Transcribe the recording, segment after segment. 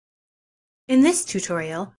In this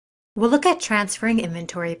tutorial, we'll look at transferring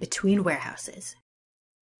inventory between warehouses.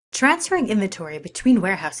 Transferring inventory between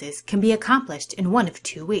warehouses can be accomplished in one of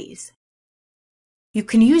two ways. You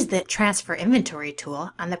can use the Transfer Inventory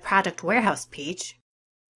tool on the Product Warehouse page,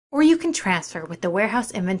 or you can transfer with the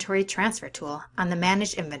Warehouse Inventory Transfer tool on the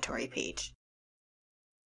Manage Inventory page.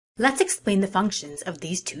 Let's explain the functions of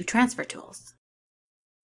these two transfer tools.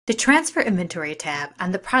 The Transfer Inventory tab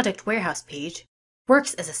on the Product Warehouse page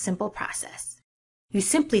works as a simple process. You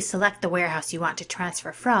simply select the warehouse you want to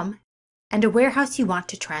transfer from and a warehouse you want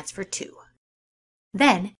to transfer to.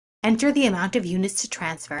 Then, enter the amount of units to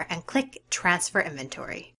transfer and click Transfer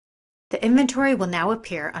Inventory. The inventory will now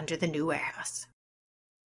appear under the new warehouse.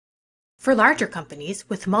 For larger companies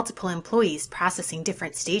with multiple employees processing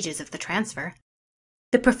different stages of the transfer,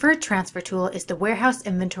 the preferred transfer tool is the Warehouse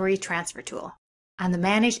Inventory Transfer tool on the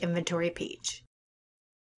Manage Inventory page.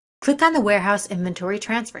 Click on the Warehouse Inventory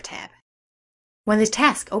Transfer tab. When the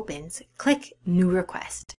task opens, click New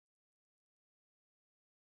Request.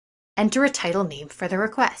 Enter a title name for the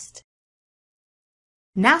request.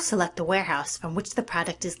 Now select the warehouse from which the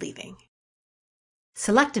product is leaving.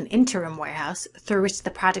 Select an interim warehouse through which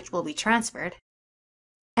the product will be transferred,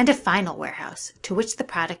 and a final warehouse to which the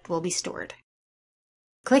product will be stored.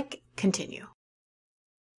 Click Continue.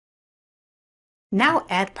 Now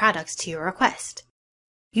add products to your request.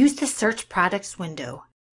 Use the Search Products window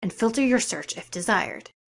and filter your search if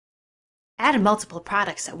desired. Add multiple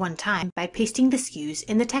products at one time by pasting the SKUs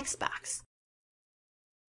in the text box.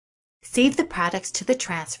 Save the products to the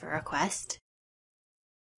transfer request.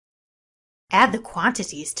 Add the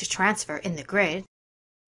quantities to transfer in the grid.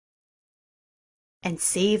 And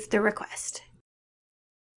save the request.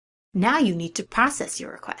 Now you need to process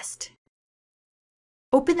your request.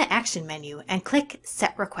 Open the Action menu and click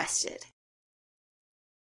Set Requested.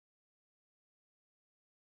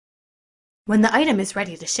 When the item is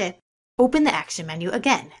ready to ship, open the Action menu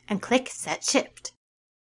again and click Set Shipped.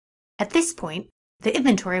 At this point, the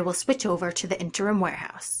inventory will switch over to the interim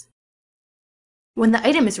warehouse. When the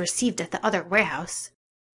item is received at the other warehouse,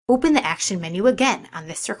 open the Action menu again on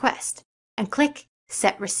this request and click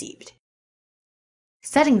Set Received.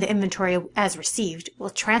 Setting the inventory as received will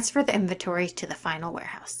transfer the inventory to the final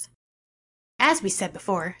warehouse. As we said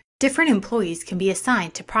before, different employees can be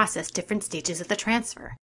assigned to process different stages of the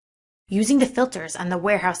transfer. Using the filters on the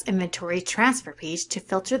Warehouse Inventory Transfer page to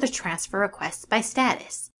filter the transfer requests by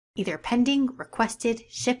status, either pending, requested,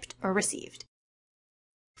 shipped, or received.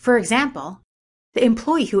 For example, the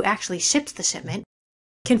employee who actually ships the shipment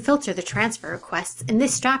can filter the transfer requests in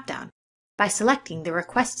this dropdown by selecting the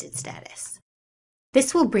requested status.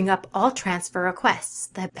 This will bring up all transfer requests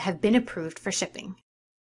that have been approved for shipping.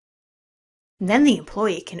 Then the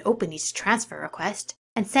employee can open each transfer request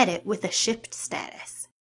and set it with a shipped status.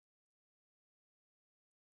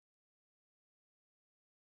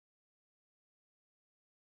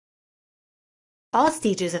 All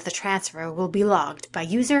stages of the transfer will be logged by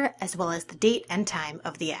user as well as the date and time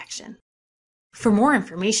of the action. For more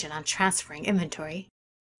information on transferring inventory,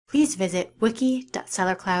 please visit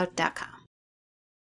wiki.sellercloud.com.